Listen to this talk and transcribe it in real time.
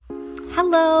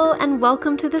Hello and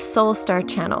welcome to the Soul Star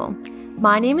channel.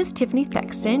 My name is Tiffany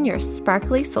Thexton, your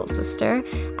sparkly soul sister,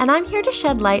 and I'm here to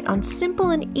shed light on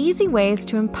simple and easy ways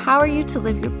to empower you to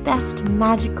live your best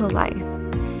magical life.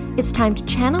 It's time to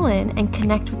channel in and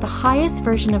connect with the highest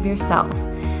version of yourself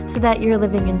so that you're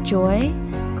living in joy,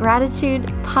 gratitude,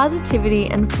 positivity,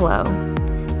 and flow.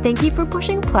 Thank you for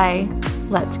pushing play.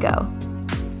 Let's go.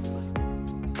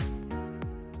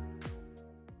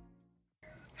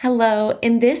 Hello.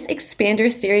 In this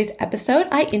Expander Series episode,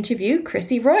 I interview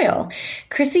Chrissy Royal.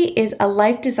 Chrissy is a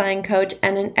life design coach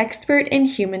and an expert in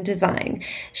human design.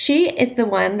 She is the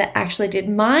one that actually did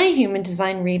my human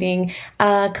design reading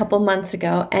a couple months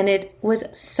ago, and it was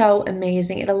so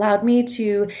amazing. It allowed me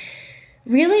to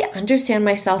really understand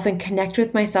myself and connect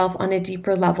with myself on a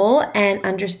deeper level and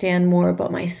understand more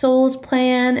about my soul's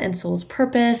plan and soul's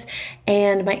purpose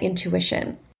and my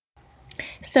intuition.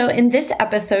 So in this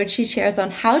episode, she shares on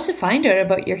how to find out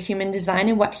about your human design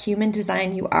and what human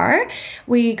design you are.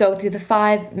 We go through the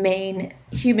 5 main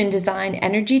human design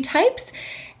energy types.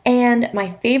 And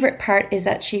my favorite part is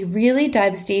that she really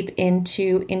dives deep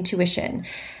into intuition.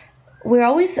 We're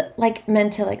always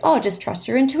meant to just trust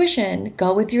your intuition,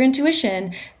 go with your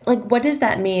intuition. What does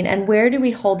that mean? And where do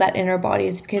we hold that in our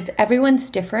bodies? Because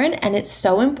everyone's different and it's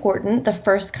so important. The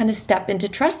first kind of step into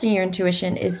trusting your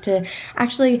intuition is to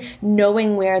actually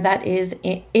knowing where that is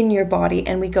in your body.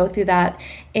 And we go through that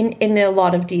in a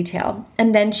lot of detail.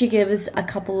 And then she gives a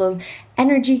couple of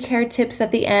energy care tips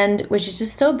at the end, which is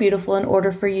just so beautiful in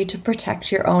order for you to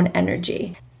protect your own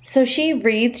energy. So she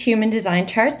reads human design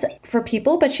charts for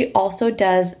people, but she also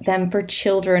does them for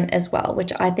children as well,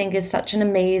 which I think is such an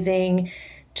amazing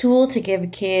tool to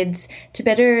give kids to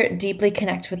better deeply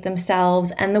connect with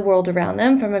themselves and the world around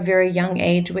them from a very young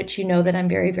age, which you know that I'm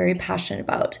very, very passionate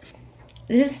about.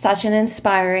 This is such an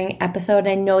inspiring episode.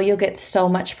 I know you'll get so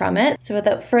much from it. So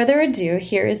without further ado,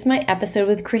 here is my episode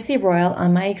with Chrissy Royal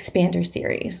on my Expander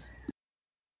series.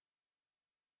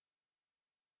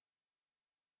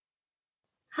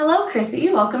 Hello, Chrissy.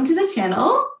 Welcome to the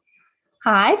channel.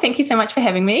 Hi, thank you so much for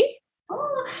having me.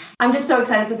 I'm just so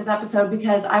excited for this episode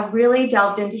because I've really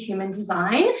delved into human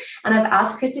design and I've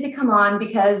asked Chrissy to come on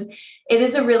because it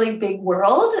is a really big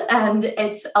world and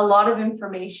it's a lot of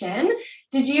information.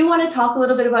 Did you want to talk a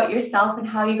little bit about yourself and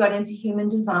how you got into human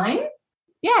design?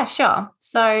 Yeah, sure.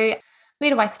 So where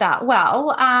do I start?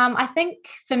 Well, I think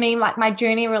for me, my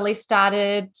journey really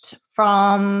started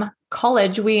from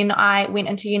college when I went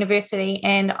into university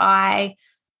and I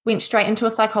went straight into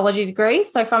a psychology degree.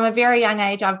 So from a very young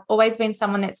age, I've always been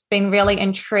someone that's been really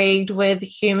intrigued with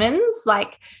humans,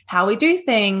 like how we do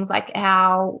things, like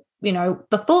how,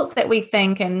 the thoughts that we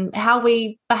think and how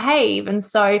we behave. And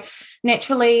so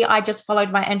naturally, I just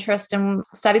followed my interest and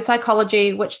studied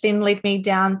psychology, which then led me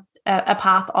down a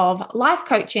path of life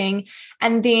coaching.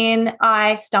 And then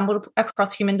I stumbled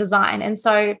across human design. And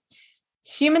so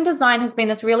human design has been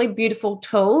this really beautiful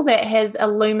tool that has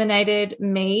illuminated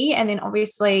me and then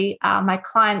obviously my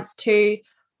clients to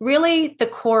really the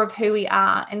core of who we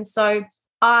are. And so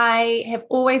I have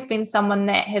always been someone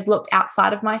that has looked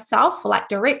outside of myself for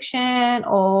direction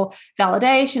or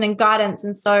validation and guidance.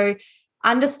 And so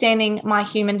understanding my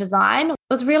human design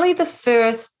was really the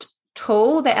first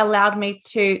tool that allowed me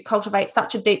to cultivate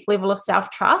such a deep level of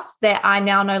self-trust that I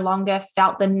now no longer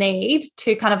felt the need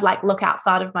to kind of look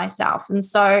outside of myself. And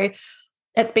so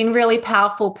it's been really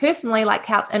powerful personally,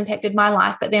 how it's impacted my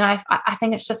life. But then I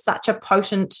think it's just such a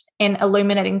potent and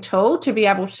illuminating tool to be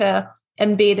able to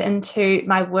embed into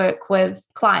my work with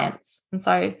clients. And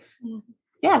so,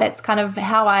 yeah, that's kind of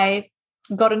how I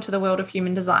got into the world of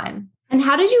human design. And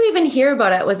how did you even hear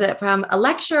about it? Was it from a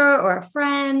lecturer or a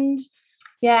friend?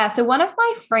 Yeah. So one of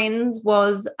my friends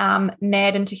was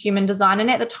mad into human design.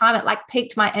 And at the time it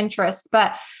piqued my interest,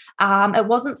 but it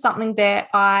wasn't something that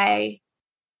I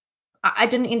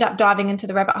didn't end up diving into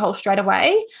the rabbit hole straight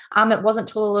away. It wasn't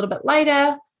till a little bit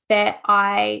later that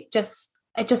it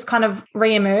just kind of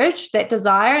reemerged, that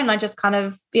desire. And I just kind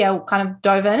of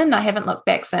dove in and I haven't looked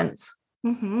back since.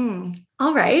 Mm-hmm.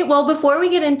 All right. Well, before we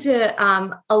get into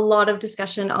a lot of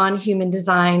discussion on human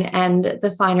design and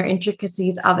the finer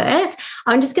intricacies of it,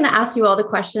 I'm just going to ask you all the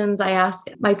questions I ask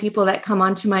my people that come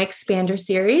onto my Expander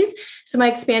series. So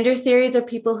my Expander series are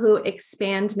people who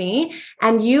expand me,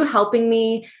 and you helping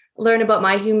me learn about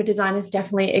my human design has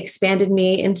definitely expanded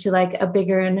me into a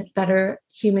bigger and better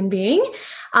human being.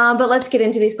 But let's get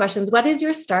into these questions. What is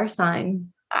your star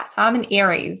sign? So I'm an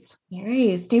Aries.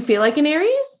 Aries. Do you feel like an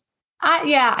Aries?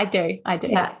 Yeah, I do.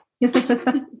 Yeah.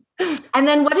 And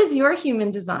then what is your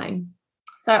human design?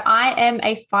 So I am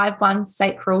a 5/1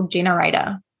 sacral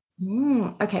generator.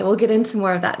 Okay, we'll get into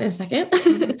more of that in a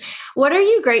second. What are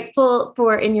you grateful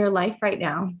for in your life right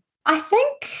now? I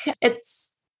think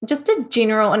it's just a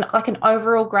general and like an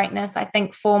overall greatness, I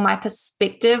think, for my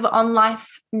perspective on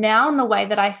life now and the way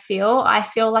that I feel. I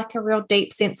feel like a real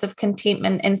deep sense of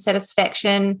contentment and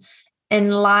satisfaction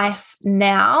in life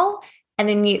now, and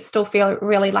then yet still feel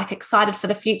really like excited for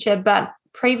the future. But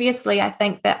previously, I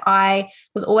think that I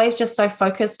was always just so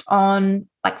focused on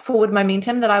like forward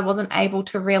momentum that I wasn't able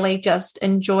to really just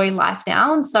enjoy life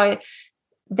now. And so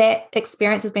that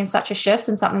experience has been such a shift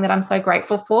and something that I'm so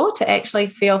grateful for, to actually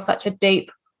feel such a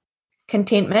deep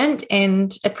contentment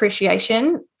and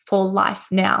appreciation for life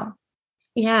now.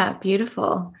 Yeah,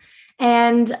 beautiful.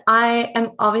 And I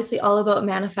am obviously all about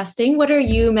manifesting. What are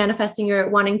you manifesting or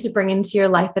wanting to bring into your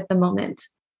life at the moment?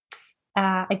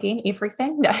 Again,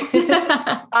 everything. No.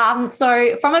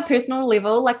 So from a personal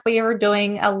level, like we are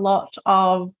doing a lot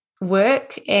of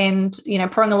work and,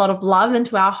 pouring a lot of love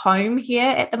into our home here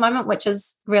at the moment, which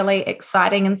is really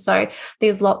exciting. And so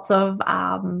there's lots of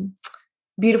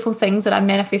beautiful things that I'm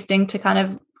manifesting to kind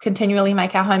of continually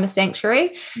make our home a sanctuary.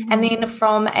 Mm-hmm. And then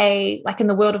from in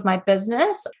the world of my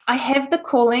business, I have the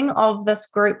calling of this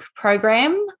group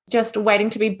program just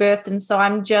waiting to be birthed. And so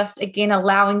I'm just, again,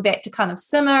 allowing that to kind of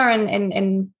simmer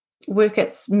and work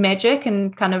its magic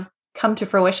and kind of come to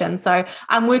fruition. So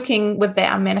I'm working with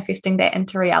that. I'm manifesting that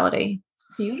into reality.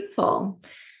 Beautiful.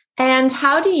 And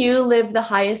how do you live the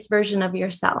highest version of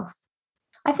yourself?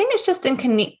 I think it's just in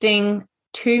connecting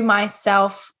to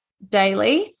myself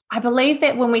daily. I believe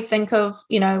that when we think of,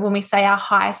 when we say our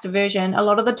highest version, a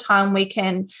lot of the time we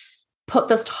can put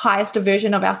this highest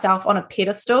version of ourselves on a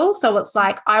pedestal. So it's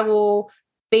like, I will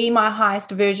be my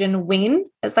highest version when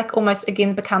it's like almost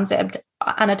again becomes an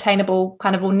unattainable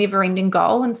kind of or never ending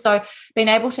goal. And so being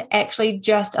able to actually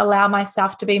just allow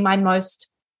myself to be my most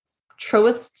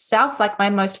truest self, like my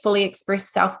most fully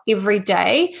expressed self every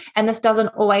day. And this doesn't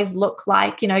always look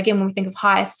like, again, when we think of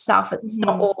highest self, it's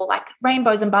not all like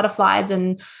rainbows and butterflies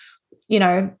and,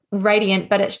 radiant,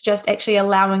 but it's just actually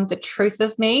allowing the truth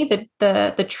of me,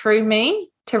 the true me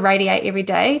to radiate every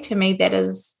day. To me, that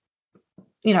is,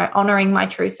 honoring my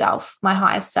true self, my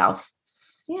highest self.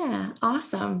 Yeah.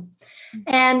 Awesome.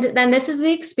 And then this is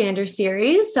the Expander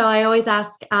series. So I always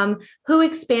ask, who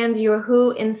expands you or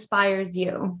who inspires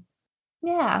you?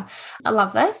 Yeah, I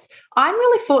love this. I'm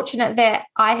really fortunate that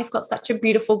I have got such a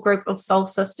beautiful group of soul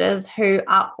sisters who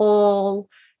are all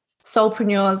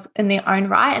soulpreneurs in their own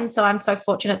right. And so I'm so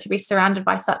fortunate to be surrounded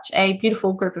by such a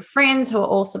beautiful group of friends who are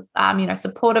also,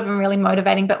 supportive and really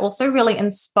motivating, but also really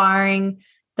inspiring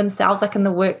themselves, like in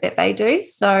the work that they do.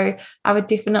 So I would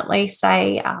definitely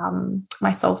say my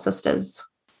soul sisters.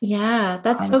 Yeah,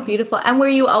 that's so beautiful. And were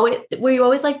you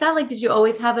always like that? Like, did you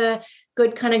always have a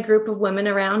good kind of group of women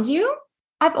around you?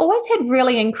 I've always had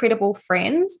really incredible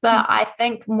friends, but I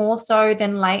think more so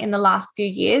than late in the last few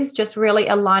years, just really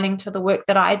aligning to the work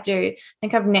that I do. I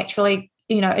think I've naturally,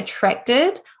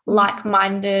 attracted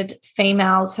like-minded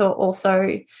females who are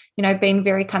also, being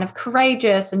very kind of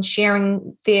courageous and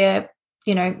sharing their,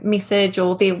 message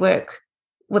or their work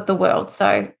with the world.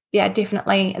 So yeah,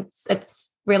 definitely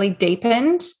it's really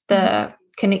deepened the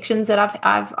connections that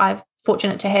I've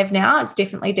fortunate to have now. It's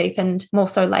definitely deepened more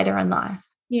so later in life.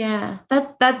 Yeah,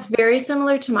 that's very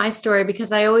similar to my story,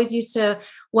 because I always used to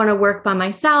want to work by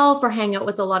myself or hang out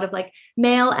with a lot of like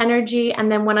male energy. And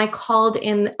then when I called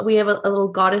in, we have a little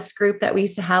goddess group that we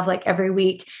used to have like every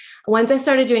week. Once I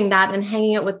started doing that and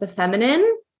hanging out with the feminine,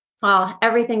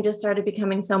 everything just started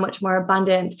becoming so much more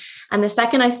abundant. And the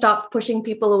second I stopped pushing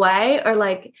people away or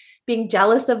like being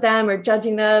jealous of them or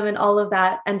judging them and all of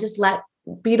that, and just let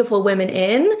beautiful women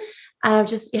in,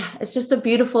 it's just a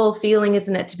beautiful feeling,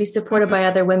 isn't it? To be supported by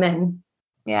other women.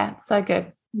 Yeah, so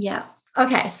good. Yeah.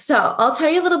 Okay. So I'll tell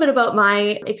you a little bit about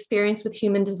my experience with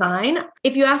human design.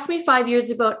 If you asked me 5 years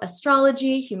about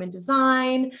astrology, human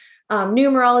design,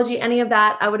 numerology, any of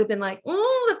that, I would have been like,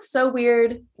 that's so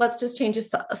weird. Let's just change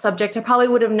a subject. I probably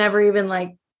would have never even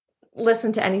like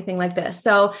listened to anything like this.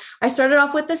 So I started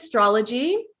off with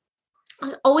astrology,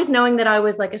 always knowing that I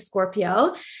was like a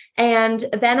Scorpio. And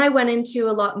then I went into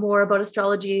a lot more about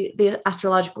astrology, the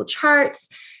astrological charts.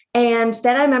 And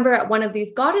then I remember at one of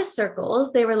these goddess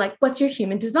circles, they were like, what's your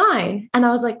human design? And I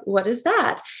was like, what is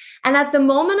that? And at the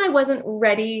moment, I wasn't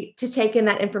ready to take in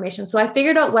that information. So I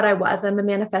figured out what I was. I'm a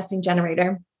manifesting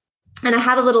generator. And I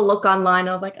had a little look online.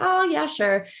 I was like, oh, yeah,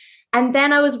 sure. And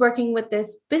then I was working with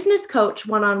this business coach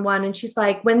one-on-one, and she's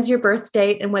like, when's your birth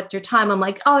date and what's your time? I'm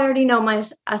like, oh, I already know my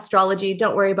astrology.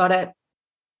 Don't worry about it.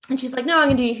 And she's like, no, I'm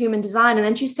going to do human design. And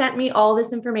then she sent me all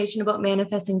this information about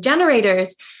manifesting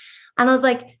generators. And I was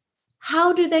like,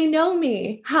 how do they know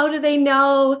me? How do they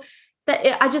know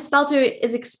that I just felt it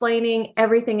is explaining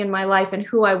everything in my life and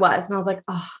who I was. And I was like,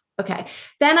 oh, okay.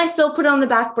 Then I still put it on the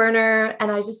back burner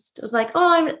and I just was like,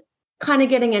 oh, I'm kind of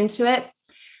getting into it.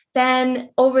 Then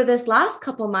over this last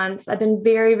couple months, I've been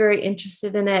very, very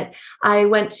interested in it. I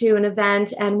went to an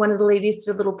event and one of the ladies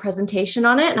did a little presentation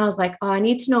on it. And I was like, oh, I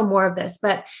need to know more of this.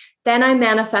 But then I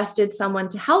manifested someone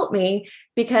to help me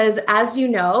because, as you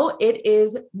know, it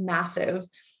is massive.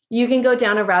 You can go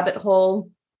down a rabbit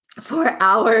hole for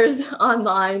hours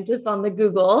online, just on the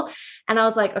Google. And I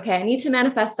was like, okay, I need to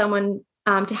manifest someone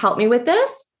to help me with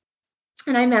this.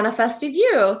 And I manifested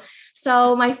you.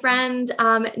 So my friend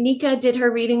Nika did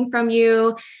her reading from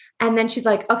you. And then she's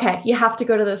like, okay, you have to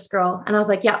go to this girl. And I was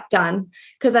like, yep, done.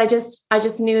 Because I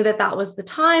just knew that was the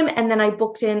time. And then I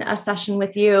booked in a session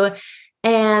with you.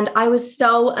 And I was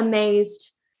so amazed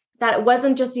that it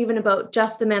wasn't just even about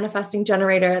just the manifesting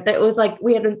generator. That it was like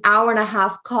we had an hour and a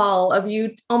half call of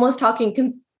you almost talking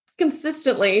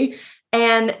consistently.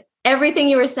 And everything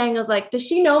you were saying, I was like, does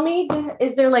she know me?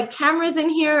 Is there like cameras in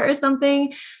here or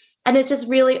something? And it just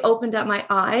really opened up my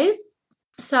eyes.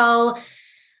 So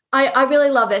I really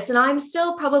love this. And I'm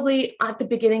still probably at the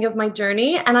beginning of my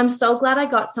journey. And I'm so glad I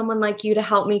got someone like you to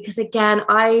help me. Because again,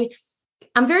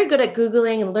 I'm very good at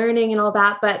Googling and learning and all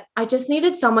that, but I just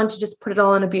needed someone to just put it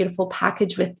all in a beautiful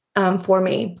package for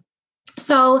me.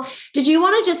 So did you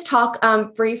want to just talk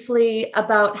briefly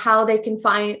about how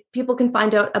people can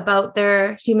find out about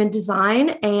their human design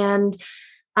and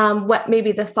what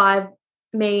maybe the 5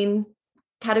 main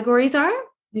categories are?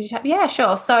 Yeah,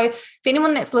 sure. So for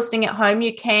anyone that's listening at home,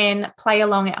 you can play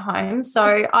along at home.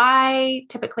 So I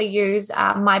typically use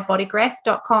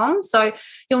mybodygraph.com. So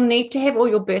you'll need to have all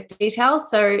your birth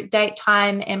details. So date,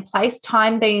 time, and place,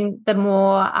 time being the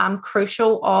more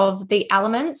crucial of the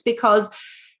elements, because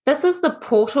this is the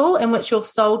portal in which your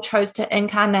soul chose to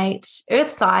incarnate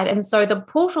Earthside. And so the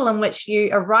portal in which you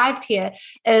arrived here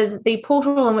is the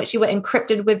portal in which you were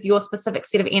encrypted with your specific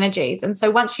set of energies. And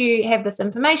so once you have this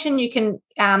information, you can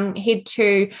head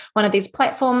to one of these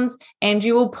platforms and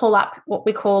you will pull up what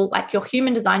we call like your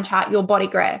human design chart, your body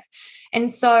graph.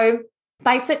 And so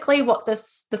basically what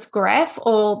this graph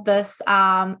or this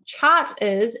chart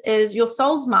is your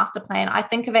soul's master plan. I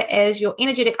think of it as your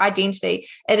energetic identity.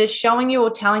 It is showing you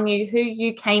or telling you who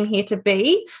you came here to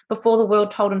be before the world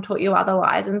told and taught you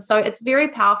otherwise. And so it's very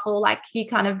powerful. Like you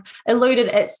kind of alluded,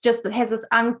 it has this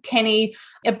uncanny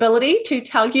ability to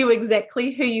tell you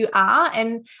exactly who you are.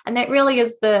 And that really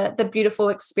is the beautiful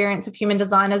experience of human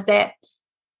design, is that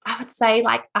I would say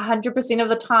like 100% of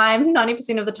the time,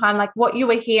 90% of the time, like what you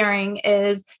were hearing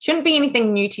shouldn't be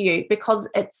anything new to you, because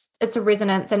it's a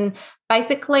resonance. And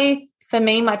basically for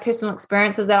me, my personal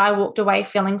experience is that I walked away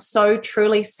feeling so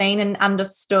truly seen and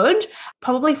understood,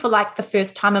 probably for like the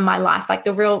first time in my life, like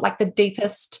the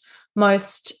deepest,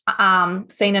 most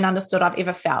seen and understood I've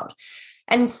ever felt.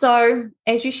 And so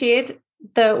as you shared,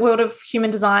 the world of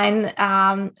human design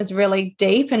is really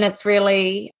deep, and it's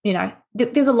really,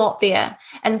 there's a lot there.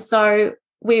 And so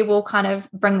where we'll kind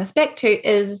of bring this back to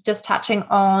is just touching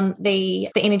on the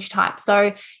energy type.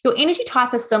 So your energy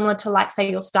type is similar to like, say,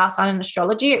 your star sign in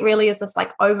astrology. It really is this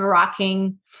like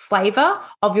overarching flavor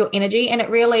of your energy, and it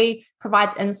really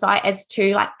provides insight as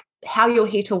to like how you're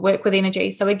here to work with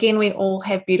energy. So again, we all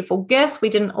have beautiful gifts.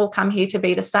 We didn't all come here to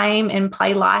be the same and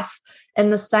play life in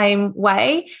the same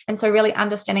way. And so really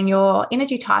understanding your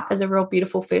energy type is a real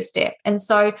beautiful first step. And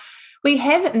so we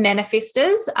have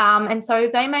manifestors, and so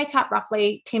they make up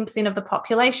roughly 10% of the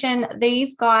population.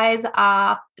 These guys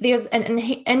there's an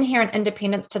inherent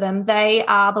independence to them. They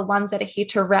are the ones that are here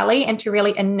to rally and to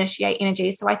really initiate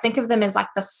energy. So I think of them as like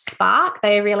the spark.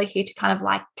 They are really here to kind of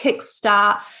like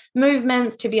kickstart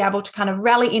movements, to be able to kind of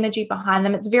rally energy behind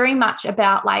them. It's very much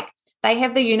about like, they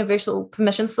have the universal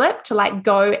permission slip to like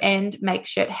go and make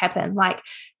shit happen. Like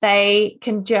they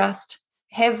can just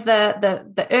have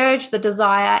the urge, the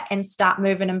desire, and start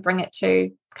moving and bring it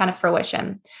to kind of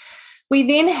fruition. We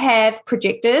then have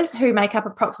projectors, who make up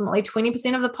approximately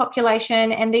 20% of the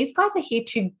population. And these guys are here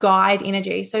to guide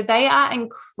energy. So they are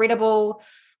incredible,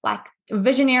 like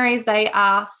visionaries. They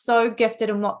are so gifted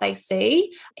in what they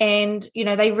see. And,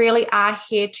 they really are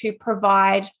here to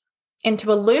provide and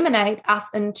to illuminate us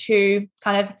into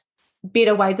kind of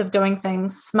better ways of doing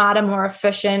things, smarter, more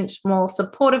efficient, more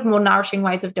supportive, more nourishing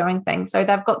ways of doing things. So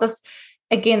they've got this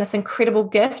incredible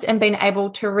gift in being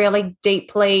able to really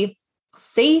deeply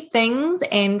see things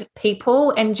and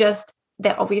people, and just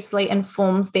that obviously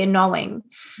informs their knowing.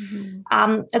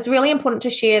 Mm-hmm. It's really important to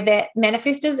share that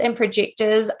manifestors and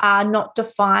projectors are not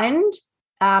defined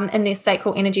in their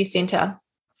sacral energy center.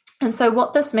 And so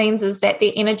what this means is that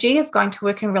their energy is going to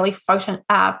work in really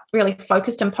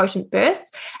focused and potent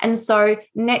bursts. And so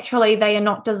naturally, they are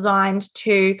not designed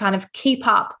to kind of keep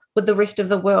up with the rest of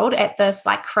the world at this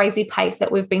like crazy pace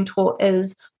that we've been taught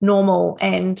is normal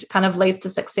and kind of leads to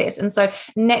success. And so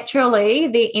naturally,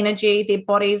 their energy, their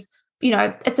bodies,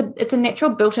 it's a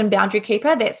natural built-in boundary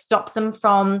keeper that stops them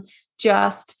from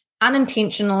just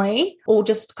unintentionally or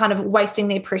just kind of wasting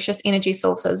their precious energy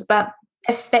sources. But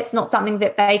if that's not something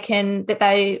that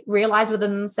they realize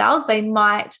within themselves, they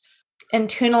might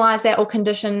internalize that or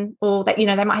condition, or that,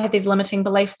 they might have these limiting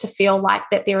beliefs to feel like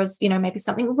that there is, maybe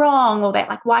something wrong, or that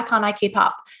like, why can't I keep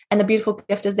up? And the beautiful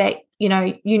gift is that, you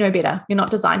know better. You're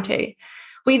not designed to.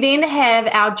 We then have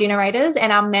our generators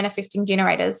and our manifesting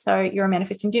generators. So you're a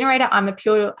manifesting generator. I'm a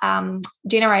pure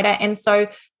generator. And so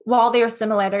while there are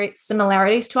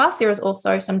similarities to us, there is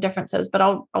also some differences, but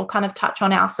I'll kind of touch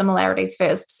on our similarities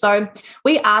first. So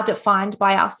we are defined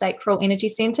by our sacral energy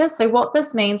center. So what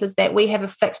this means is that we have a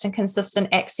fixed and consistent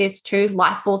access to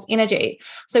life force energy.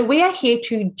 So we are here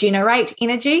to generate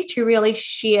energy, to really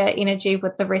share energy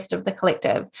with the rest of the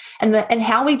collective. And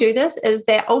how we do this is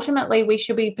that ultimately we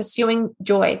should be pursuing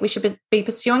joy. We should be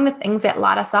pursuing the things that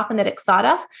light us up and that excite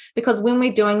us, because when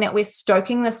we're doing that, we're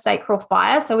stoking the sacral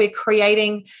fire. So we're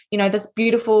creating this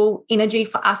beautiful energy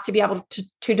for us to be able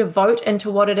to devote into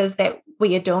what it is that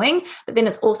we are doing. But then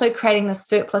it's also creating this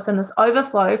surplus and this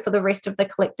overflow for the rest of the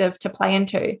collective to play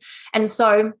into. And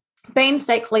so being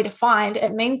sacrally defined,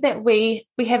 it means that we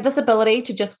have this ability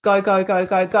to just go, go, go,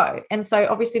 go, go. And so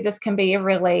obviously this can be a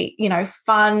really,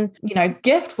 fun,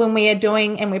 gift when we are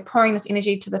doing and we're pouring this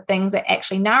energy to the things that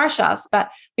actually nourish us.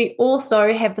 But we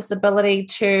also have this ability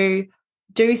to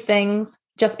do things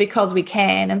just because we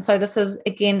can. And so this is,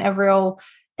 again, a real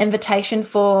invitation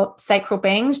for sacral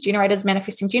beings, generators,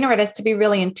 manifesting generators, to be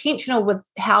really intentional with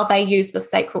how they use the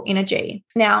sacral energy.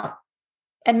 Now,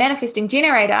 a manifesting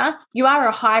generator, you are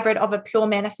a hybrid of a pure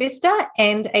manifester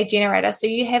and a generator. So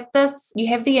you have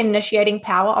the initiating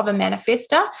power of a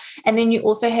manifester, and then you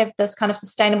also have this kind of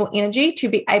sustainable energy to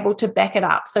be able to back it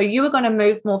up. So you are going to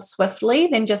move more swiftly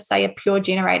than just, say, a pure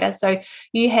generator. So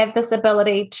you have this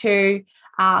ability to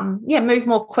move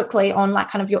more quickly on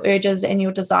like kind of your urges and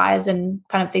your desires and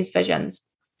kind of these visions.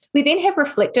 We then have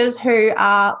reflectors, who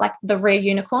are like the rare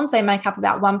unicorns. They make up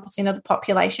about 1% of the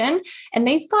population. And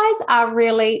these guys are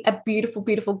really a beautiful,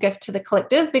 beautiful gift to the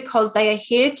collective, because they are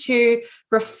here to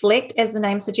reflect, as the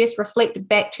name suggests, reflect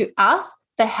back to us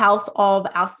the health of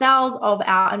ourselves, of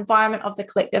our environment, of the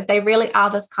collective. They really are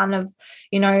this kind of,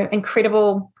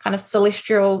 incredible kind of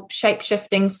celestial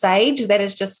shape-shifting sage that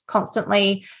is just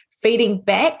constantly feeding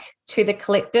back to the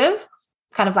collective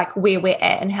kind of like where we're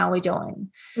at and how we're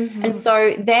doing. Mm-hmm. And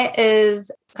so that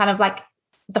is kind of like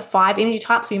the 5 energy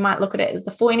types. We might look at it as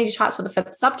the 4 energy types or the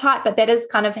 5th subtype, but that is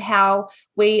kind of how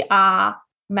we are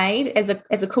made as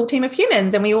a cool team of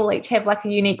humans, and we all each have like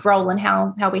a unique role in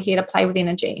how we're here to play with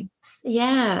energy.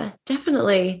 Yeah,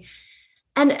 definitely.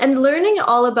 And learning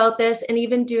all about this, and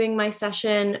even doing my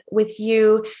session with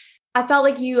you, I felt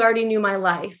like you already knew my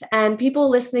life, and people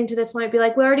listening to this might be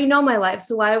like, we already know my life,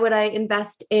 so why would I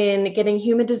invest in getting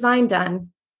human design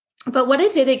done? But what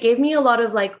it did, it gave me a lot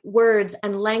of like words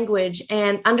and language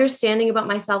and understanding about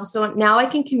myself. So now I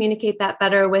can communicate that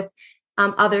better with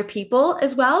other people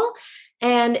as well.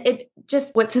 And it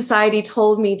just what society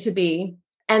told me to be,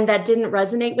 and that didn't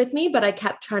resonate with me, but I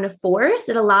kept trying to force.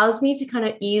 It allows me to kind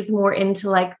of ease more into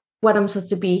like what I'm supposed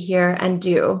to be here and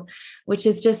do, which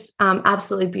is just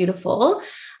absolutely beautiful.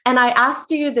 And I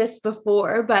asked you this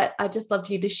before, but I just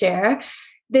loved you to share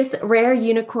this rare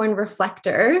unicorn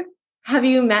reflector. Have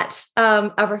you met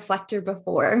a reflector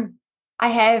before? I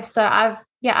have. So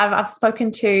I've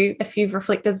spoken to a few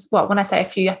reflectors. Well, when I say a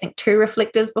few, I think 2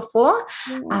 reflectors before.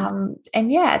 And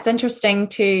it's interesting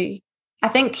I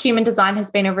think human design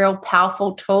has been a real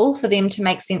powerful tool for them to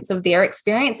make sense of their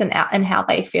experience and how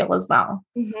they feel as well.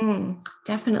 Mm-hmm.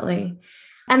 Definitely.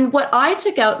 And what I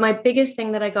took out, my biggest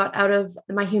thing that I got out of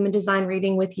my human design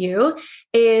reading with you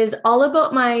is all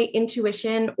about my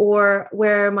intuition, or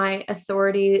where my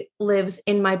authority lives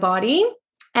in my body.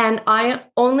 And I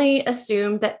only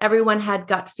assumed that everyone had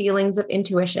gut feelings of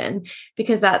intuition,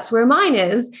 because that's where mine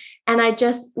is. And I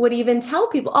just would even tell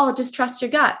people, oh, just trust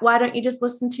your gut. Why don't you just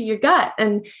listen to your gut?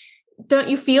 And don't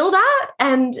you feel that?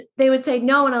 And they would say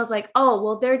no. And I was like, oh,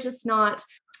 well, they're just not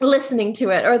listening to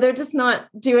it, or they're just not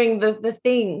doing the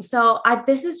thing. So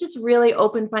this has just really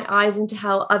opened my eyes into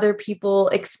how other people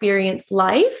experience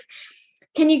life.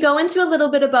 Can you go into a little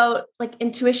bit about like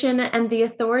intuition and the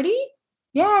authority?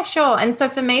 Yeah, sure. And so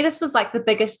for me, this was like the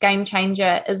biggest game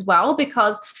changer as well,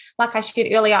 because like I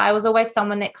shared earlier, I was always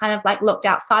someone that kind of like looked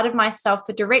outside of myself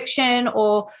for direction,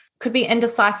 or could be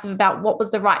indecisive about what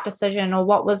was the right decision or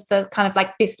what was the kind of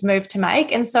like best move to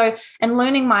make. And so in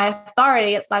learning my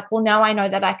authority, it's like, well, now I know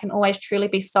that I can always truly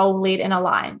be soul-led and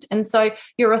aligned. And so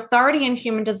your authority in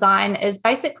human design is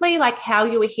basically like how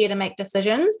you are here to make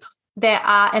decisions that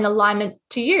are in alignment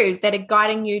to you, that are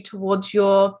guiding you towards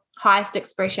your highest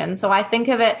expression. So I think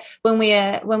of it when we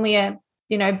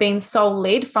are being soul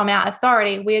led from our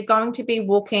authority, we are going to be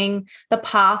walking the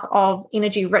path of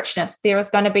energy richness. There is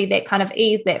going to be that kind of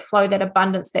ease, that flow, that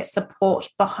abundance, that support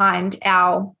behind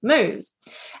our moves.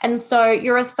 And so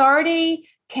your authority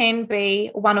can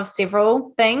be one of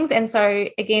several things. And so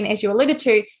again, as you alluded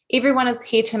to, everyone is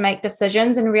here to make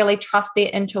decisions and really trust their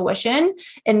intuition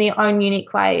in their own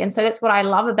unique way. And so that's what I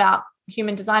love about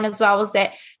human design as well, is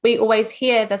that we always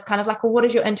hear this kind of like, well, what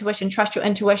is your intuition? Trust your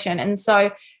intuition. And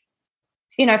so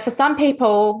for some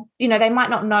people, they might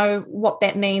not know what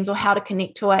that means or how to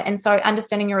connect to it. And so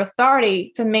understanding your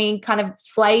authority for me kind of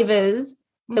flavors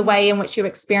the way in which you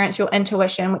experience your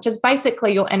intuition, which is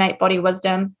basically your innate body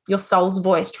wisdom, your soul's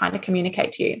voice trying to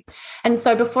communicate to you. And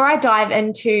so before I dive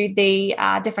into the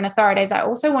different authorities, I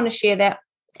also want to share that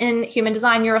in human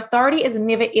design, your authority is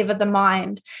never, ever the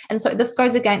mind. And so this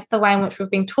goes against the way in which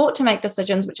we've been taught to make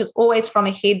decisions, which is always from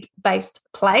a head-based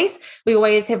place. We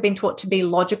always have been taught to be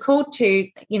logical, to,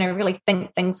 really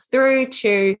think things through,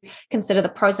 to consider the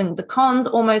pros and the cons,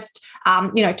 almost,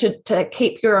 to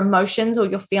keep your emotions or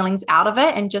your feelings out of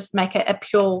it and just make it a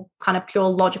pure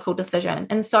logical decision.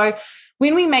 And so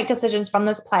when we make decisions from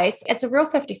this place, it's a real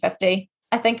 50-50.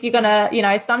 I think you're going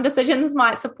to, some decisions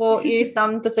might support you,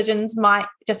 some decisions might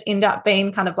just end up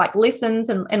being kind of like lessons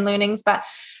and learnings, but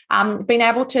being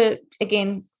able to,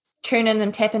 again, tune in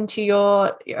and tap into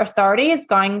your authority is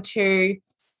going to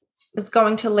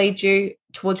lead you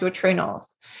towards your true north.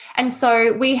 And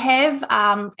so we have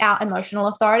our emotional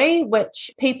authority,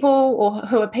 which people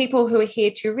who are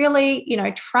here to really,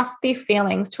 trust their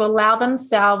feelings, to allow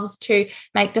themselves to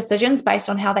make decisions based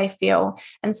on how they feel.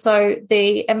 And so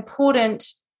the important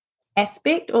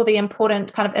aspect, or the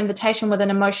important kind of invitation with an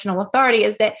emotional authority,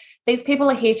 is that these people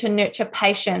are here to nurture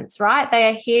patience, right? They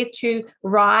are here to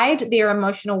ride their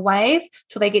emotional wave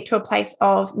till they get to a place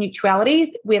of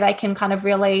neutrality where they can kind of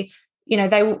really,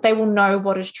 they will know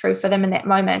what is true for them in that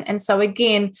moment. And so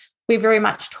again, we're very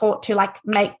much taught to like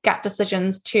make gut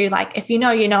decisions, to like, if you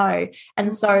know, you know.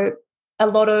 And so a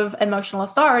lot of emotional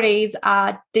authorities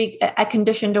are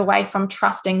conditioned away from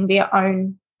trusting their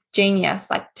own genius,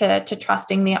 like to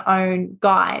trusting their own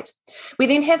guide. We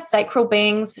then have sacral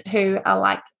beings who are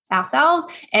like ourselves,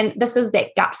 and this is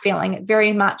that gut feeling. It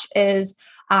very much is,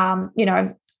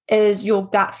 is your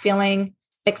gut feeling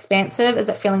expansive? Is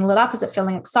it feeling lit up? Is it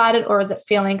feeling excited? Or is it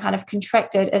feeling kind of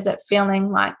contracted? Is it feeling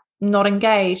like not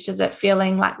engaged? Is it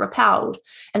feeling like repelled?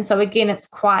 And so again,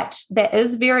 that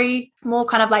is very more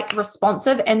kind of like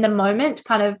responsive in the moment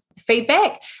kind of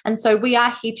feedback. And so we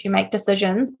are here to make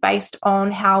decisions based on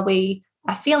how we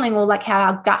are feeling, or like how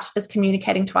our gut is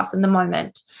communicating to us in the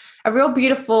moment. A real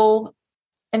beautiful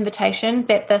invitation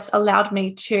that this allowed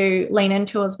me to lean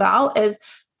into as well is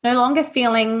no longer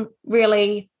feeling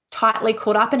really tightly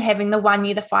caught up in having the 1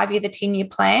 year, the 5 year, the 10-year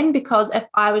plan, because if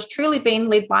I was truly being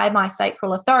led by my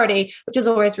sacral authority, which is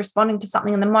always responding to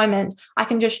something in the moment, I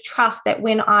can just trust that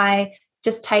when I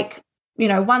just take,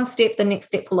 one step, the next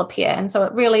step will appear. And so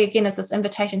it really, again, is this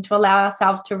invitation to allow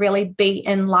ourselves to really be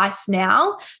in life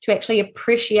now, to actually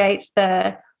appreciate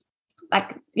the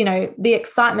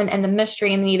excitement and the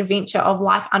mystery and the adventure of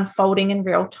life unfolding in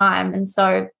real time. And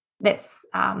so that's,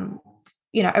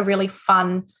 a really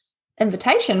fun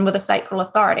invitation with a sacral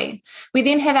authority. We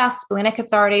then have our splenic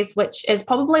authorities, which is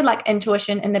probably like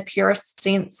intuition in the purest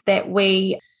sense that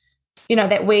we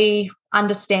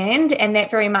understand. And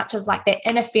that very much is like that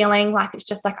inner feeling, like it's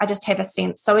just like, I just have a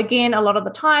sense. So again, a lot of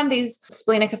the time, these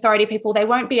splenic authority people, they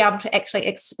won't be able to actually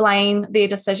explain their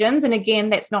decisions. And again,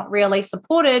 that's not really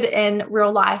supported in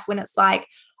real life, when it's like,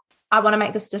 I want to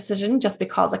make this decision just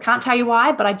because. I can't tell you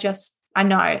why, but I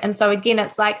know. And so again,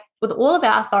 it's like with all of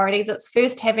our authorities, it's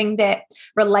first having that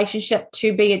relationship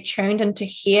to be attuned and to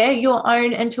hear your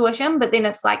own intuition. But then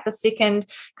it's like the second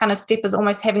kind of step is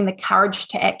almost having the courage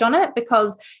to act on it,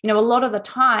 because, a lot of the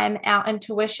time our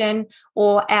intuition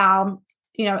or our,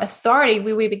 authority,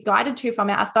 where we be guided to from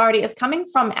our authority, is coming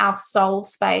from our soul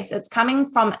space. It's coming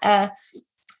from a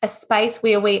space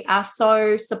where we are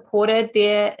so supported.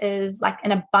 There is like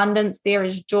an abundance, there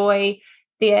is joy,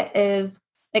 there is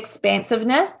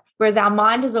expansiveness, whereas our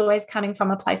mind is always coming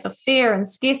from a place of fear and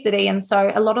scarcity. And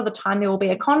so a lot of the time there will be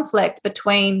a conflict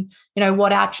between,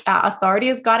 what our authority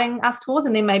is guiding us towards,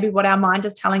 and then maybe what our mind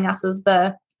is telling us is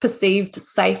the perceived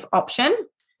safe option.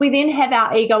 We then have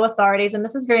our ego authorities, and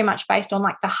this is very much based on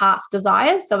like the heart's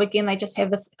desires. So again, they just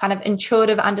have this kind of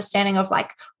intuitive understanding of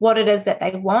like what it is that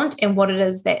they want and what it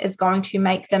is that is going to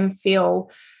make them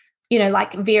feel,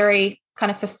 like very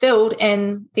kind of fulfilled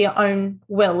in their own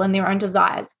will and their own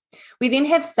desires. We then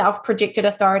have self-projected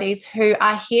authorities who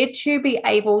are here to be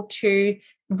able to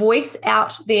voice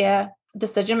out their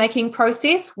decision-making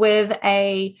process with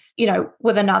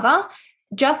another,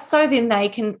 just so then they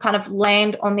can kind of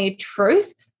land on their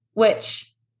truth,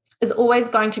 which is always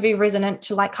going to be resonant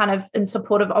to like kind of in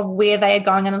support of where they are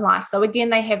going in life. So again,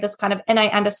 they have this kind of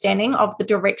innate understanding of the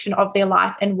direction of their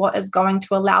life and what is going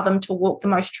to allow them to walk the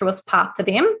most truest path to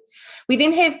them. We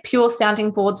then have pure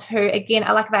sounding boards who, again,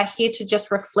 are like they're here to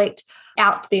just reflect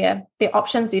out their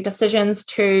options, their decisions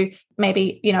to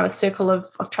maybe, a circle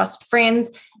of trusted friends.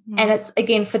 Mm-hmm. And it's,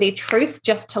 again, for their truth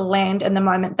just to land in the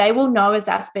moment. They will know as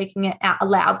they're speaking it out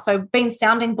aloud. So being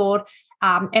sounding board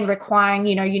and requiring,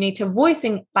 you need to voice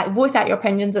out your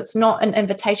opinions. It's not an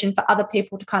invitation for other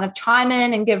people to kind of chime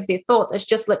in and give their thoughts. It's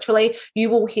just literally you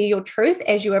will hear your truth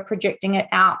as you are projecting it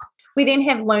out. We then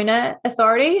have lunar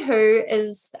authority,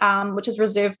 which is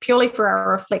reserved purely for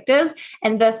our reflectors.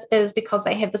 And this is because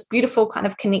they have this beautiful kind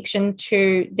of connection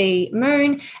to the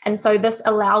moon. And so this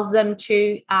allows them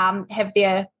to have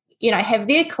their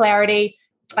clarity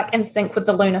like in sync with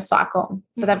the lunar cycle.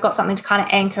 So they've got something to kind of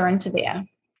anchor into there.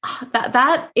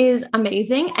 That is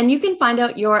amazing. And you can find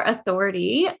out your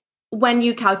authority when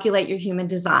you calculate your human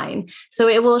design. So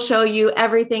it will show you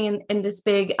everything in this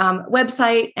big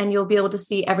website, and you'll be able to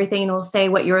see everything, and it will say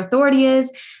what your authority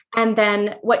is. And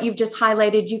then what you've just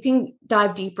highlighted, you can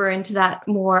dive deeper into that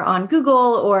more on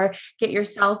Google or get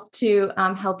yourself to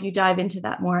help you dive into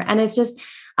that more. And it's just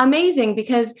amazing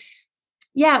because,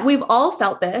 yeah, we've all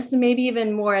felt this, and maybe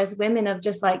even more as women, of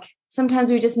just like, sometimes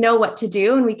we just know what to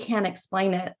do and we can't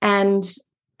explain it. And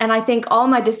I think all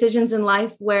my decisions in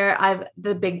life where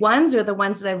the big ones or the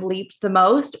ones that I've leaped the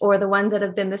most or the ones that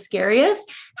have been the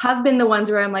scariest have been the ones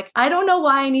where I'm like, I don't know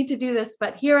why I need to do this,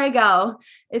 but here I go.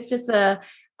 It's just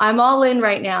I'm all in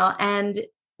right now. And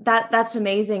that's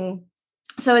amazing.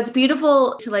 So it's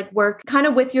beautiful to like work kind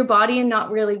of with your body and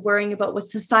not really worrying about what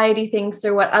society thinks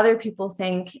or what other people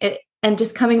think, and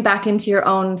just coming back into your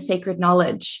own sacred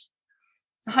knowledge.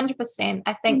 100%.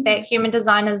 I think that human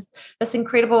design is this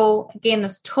incredible, again,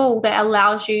 this tool that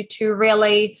allows you to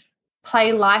really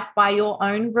play life by your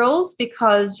own rules,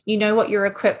 because you know what you're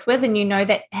equipped with and you know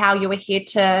that how you are here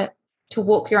to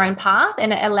walk your own path,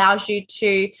 and it allows you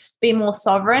to be more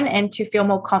sovereign and to feel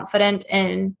more confident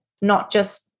in not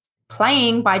just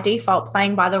playing by default,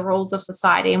 playing by the rules of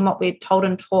society and what we're told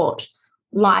and taught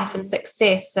life and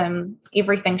success and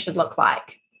everything should look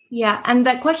like. Yeah. And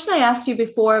that question I asked you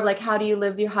before, like, how do you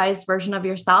live your highest version of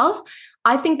yourself?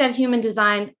 I think that human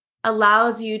design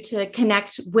allows you to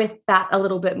connect with that a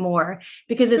little bit more,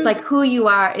 because it's like who you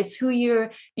are. It's who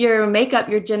your makeup,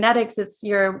 your genetics, it's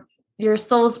your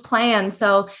soul's plan.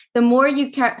 So the more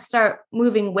you start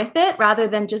moving with it rather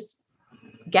than just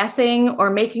guessing or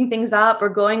making things up or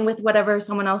going with whatever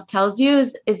someone else tells you,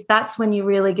 is that's when you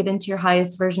really get into your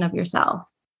highest version of yourself.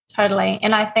 Totally.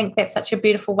 And I think that's such a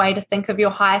beautiful way to think of your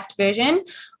highest version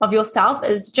of yourself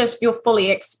is just your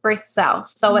fully expressed self.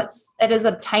 So it is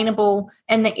obtainable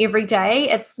in the everyday.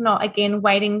 It's not, again,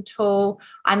 waiting till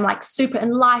I'm like super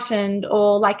enlightened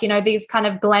or like, these kind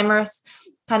of glamorous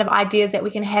kind of ideas that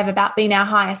we can have about being our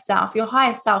highest self. Your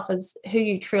highest self is who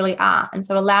you truly are. And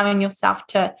so allowing yourself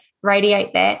to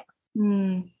radiate that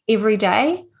every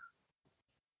day,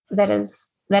 that is,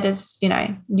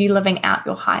 you living out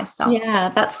your highest self. Yeah,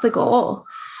 that's the goal.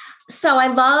 So I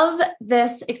love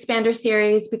this expander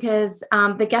series because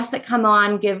the guests that come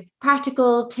on give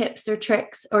practical tips or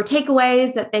tricks or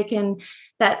takeaways that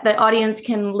that the audience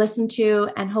can listen to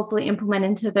and hopefully implement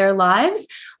into their lives.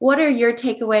 What are your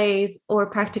takeaways or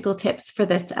practical tips for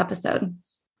this episode?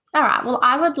 All right. Well,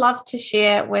 I would love to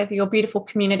share with your beautiful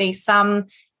community some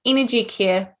energy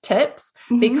care tips,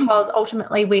 because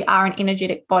ultimately we are an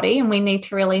energetic body and we need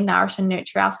to really nourish and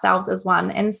nurture ourselves as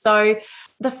one. And so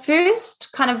the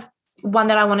first kind of one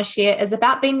that I want to share is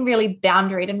about being really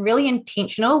boundaried and really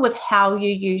intentional with how you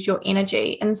use your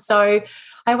energy. And so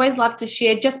I always love to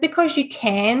share, just because you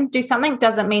can do something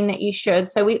doesn't mean that you should.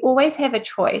 So we always have a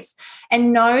choice,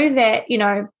 and know that,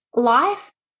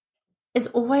 life is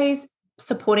always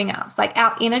supporting us. Like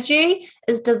our energy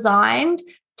is designed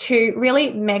to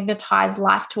really magnetize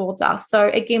life towards us. So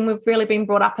again, we've really been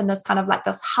brought up in this kind of like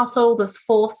this hustle, this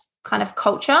force kind of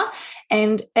culture,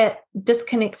 and it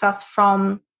disconnects us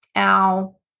from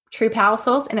our true power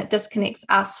source, and it disconnects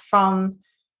us from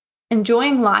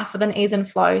enjoying life with an ease and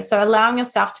flow. So allowing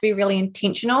yourself to be really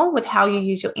intentional with how you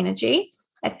use your energy,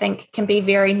 I think can be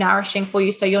very nourishing for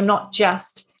you. So you're not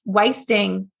just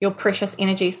wasting your precious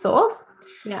energy source.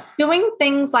 Yeah. Doing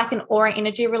things like an aura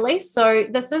energy release. So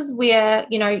this is where,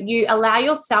 you allow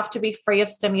yourself to be free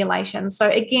of stimulation. So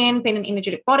again, being an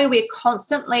energetic body, we're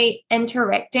constantly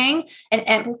interacting and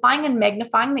amplifying and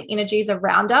magnifying the energies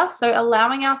around us. So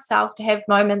allowing ourselves to have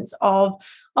moments of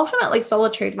ultimately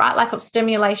solitude, right? Like of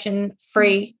stimulation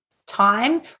free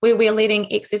time where we're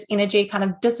letting excess energy kind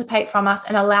of dissipate from us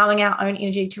and allowing our own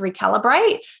energy to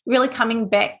recalibrate, really coming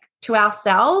back to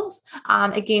ourselves,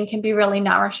 again, can be really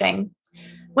nourishing.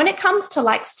 When it comes to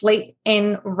like sleep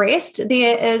and rest,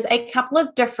 there is a couple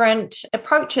of different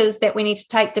approaches that we need to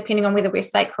take depending on whether we're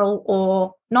sacral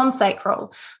or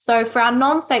non-sacral. So for our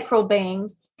non-sacral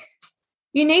beings,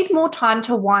 you need more time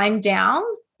to wind down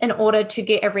in order to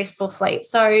get a restful sleep.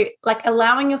 So like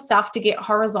allowing yourself to get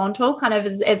horizontal kind of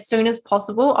as soon as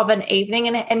possible of an evening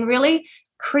and really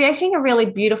creating a really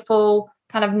beautiful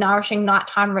kind of nourishing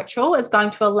nighttime ritual is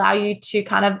going to allow you to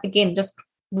kind of, again, just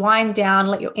wind down,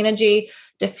 let your energy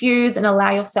diffuse and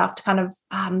allow yourself to kind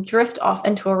of drift off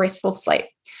into a restful sleep.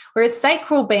 Whereas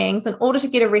sacral beings, in order to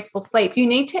get a restful sleep, you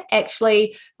need to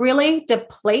actually really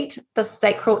deplete the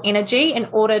sacral energy in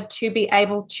order to be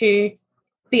able to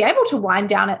wind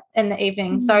down it in the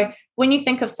evening. Mm-hmm. So when you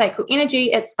think of sacral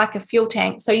energy, it's like a fuel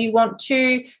tank. So you want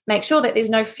to make sure that there's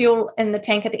no fuel in the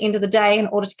tank at the end of the day in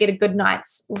order to get a good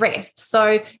night's rest.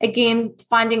 So again,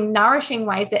 finding nourishing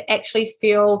ways that actually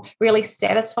feel really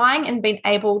satisfying and being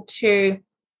able to,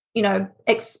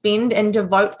 expend and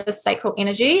devote the sacral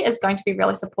energy is going to be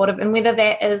really supportive. And whether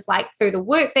that is like through the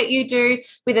work that you do,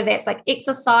 whether that's like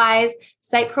exercise,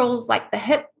 sacral's like the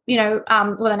hip,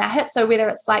 within our hips. So whether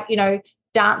it's like,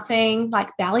 dancing, like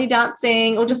belly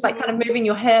dancing, or just like kind of moving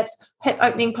your hips, hip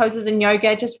opening poses in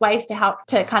yoga, just ways to help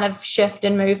to kind of shift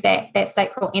and move that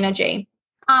sacral energy.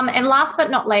 And last but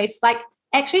not least, like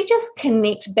actually just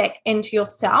connect back into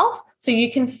yourself so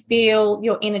you can feel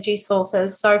your energy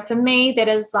sources. So for me, that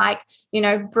is like,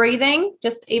 breathing,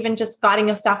 just guiding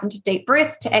yourself into deep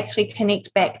breaths to actually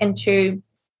connect back into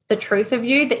the truth of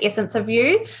you, the essence of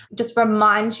you, just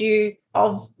reminds you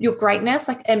of your greatness,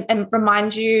 like and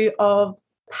reminds you of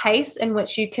pace in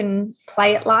which you can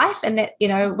play at life, and that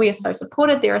we are so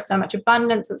supported, there is so much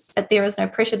abundance, that there is no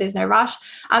pressure, there's no rush.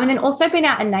 And then also being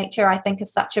out in nature, I think,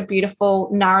 is such a beautiful,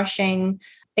 nourishing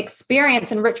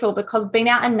experience and ritual, because being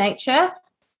out in nature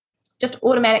just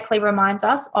automatically reminds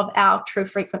us of our true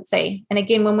frequency. And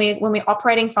again, when we're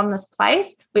operating from this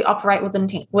place, we operate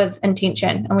with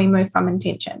intention, and we move from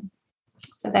intention.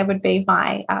 So that would be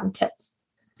my tips.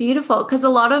 Beautiful. Because a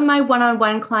lot of my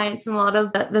one-on-one clients and a lot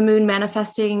of the Moon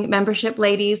Manifesting membership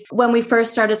ladies, when we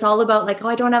first start, it's all about like, oh,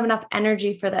 I don't have enough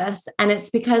energy for this. And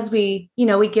it's because we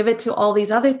give it to all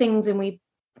these other things, and we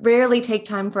rarely take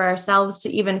time for ourselves to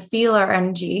even feel our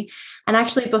energy. And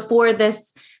actually, before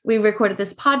this, we recorded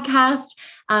this podcast.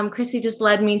 Chrissy just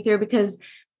led me through, because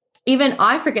even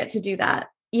I forget to do that.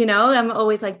 I'm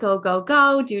always like, go, go,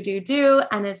 go, do.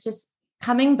 And it's just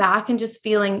coming back and just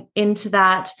feeling into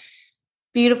that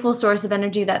beautiful source of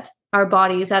energy that's our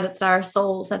bodies, that it's our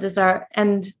souls, that is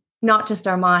and not just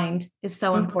our mind, is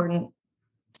so important.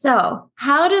 So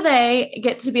how do they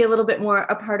get to be a little bit more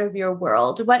a part of your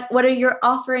world? What are your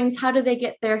offerings? How do they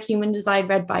get their human design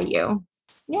read by you?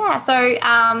 Yeah. So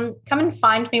come and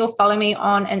find me or follow me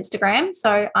on Instagram.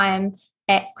 So I am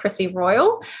at Chrissy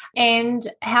Royal. And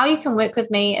how you can work with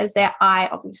me is that I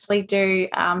obviously do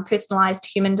personalized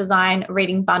human design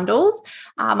reading bundles.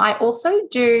 I also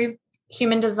do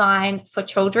human design for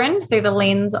children through the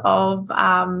lens of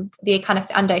their kind of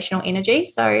foundational energy.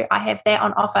 So I have that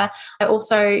on offer. I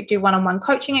also do one-on-one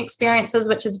coaching experiences,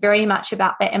 which is very much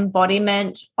about the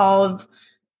embodiment of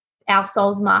our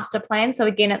soul's master plan. So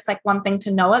again, it's like one thing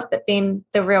to know it, but then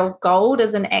the real gold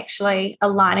is in actually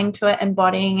aligning to it,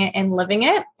 embodying it, and living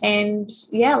it. And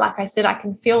yeah, like I said, I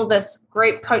can feel this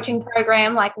group coaching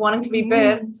program like wanting to be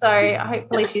birthed. So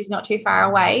hopefully she's not too far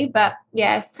away. But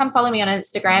yeah, come follow me on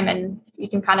Instagram and you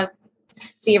can kind of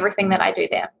see everything that I do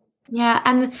there. Yeah.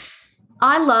 And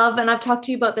I love, and I've talked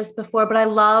to you about this before, but I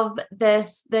love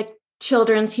the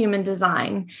children's human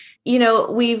design.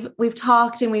 We've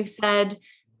talked and we've said,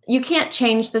 you can't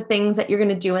change the things that you're going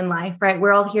to do in life, right?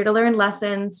 We're all here to learn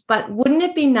lessons, but wouldn't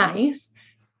it be nice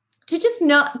to just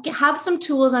have some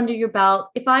tools under your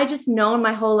belt? If I just known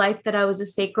my whole life that I was a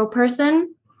sacral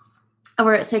person,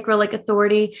 or a sacral like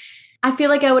authority, I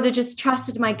feel like I would have just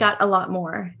trusted my gut a lot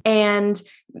more, and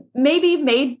maybe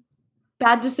made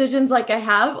bad decisions like I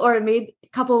have, or made a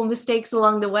couple of mistakes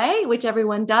along the way, which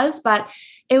everyone does. But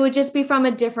it would just be from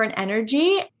a different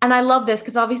energy. And I love this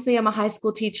because obviously I'm a high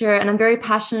school teacher and I'm very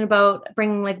passionate about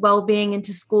bringing like well-being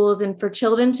into schools and for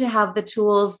children to have the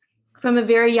tools from a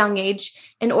very young age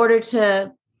in order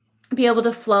to be able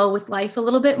to flow with life a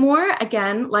little bit more.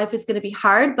 Again, life is going to be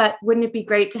hard, but wouldn't it be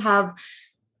great to have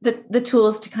the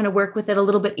tools to kind of work with it a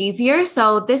little bit easier?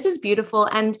 So this is beautiful.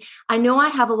 And I know I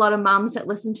have a lot of moms that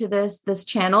listen to this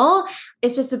channel.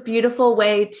 It's just a beautiful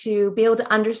way to be able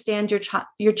to understand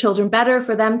your children better,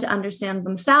 for them to understand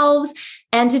themselves,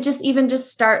 and to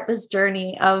just start this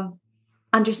journey of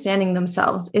understanding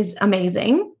themselves is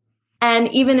amazing.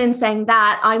 And even in saying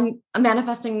that, I'm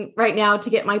manifesting right now to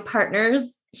get my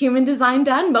partner's human design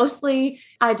done. Mostly,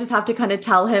 I just have to kind of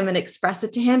tell him and express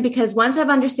it to him, because once I've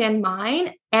understand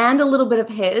mine and a little bit of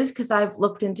his, because I've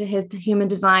looked into his human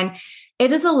design,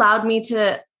 it has allowed me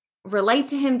to relate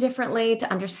to him differently,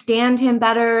 to understand him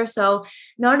better. So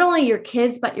not only your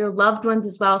kids, but your loved ones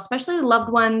as well, especially the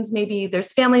loved ones. Maybe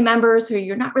there's family members who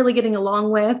you're not really getting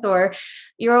along with, or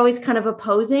you're always kind of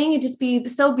opposing. It'd just be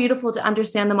so beautiful to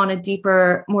understand them on a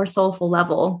deeper, more soulful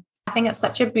level. I think it's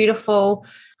such a beautiful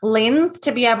lens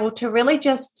to be able to really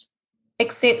just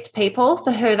accept people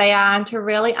for who they are and to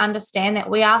really understand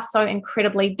that we are so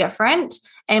incredibly different,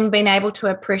 and being able to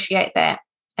appreciate that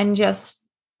and just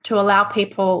to allow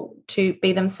people to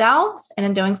be themselves. And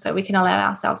in doing so, we can allow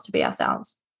ourselves to be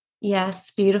ourselves. Yes,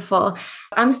 beautiful.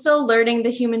 I'm still learning the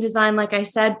human design, like I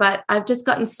said, but I've just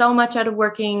gotten so much out of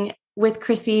working with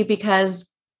Chrissy, because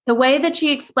the way that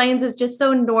she explains is just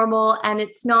so normal, and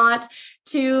it's not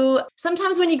too,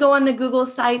 sometimes when you go on the Google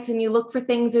sites and you look for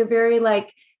things, they're very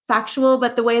like factual,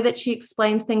 but the way that she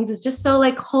explains things is just so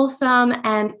like wholesome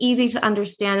and easy to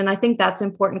understand. And I think that's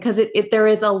important because there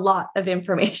is a lot of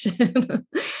information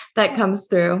that comes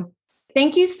through.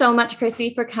 Thank you so much,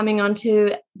 Chrissy, for coming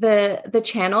onto the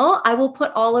channel. I will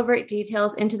put all of her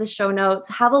details into the show notes.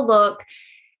 Have a look.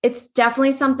 It's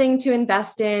definitely something to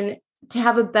invest in, to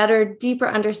have a better, deeper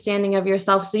understanding of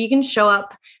yourself, so you can show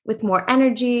up with more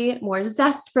energy, more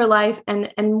zest for life,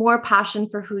 and more passion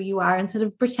for who you are, instead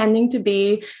of pretending to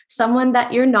be someone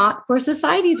that you're not for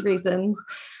society's reasons.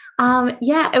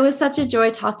 It was such a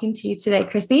joy talking to you today,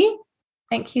 Chrissy.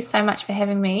 Thank you so much for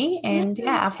having me. And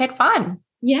I've had fun.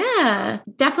 Yeah,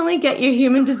 definitely get your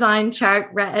human design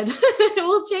chart read. It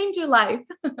will change your life.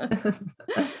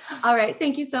 All right.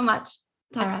 Thank you so much.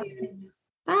 Talk soon.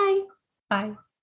 Bye. Bye.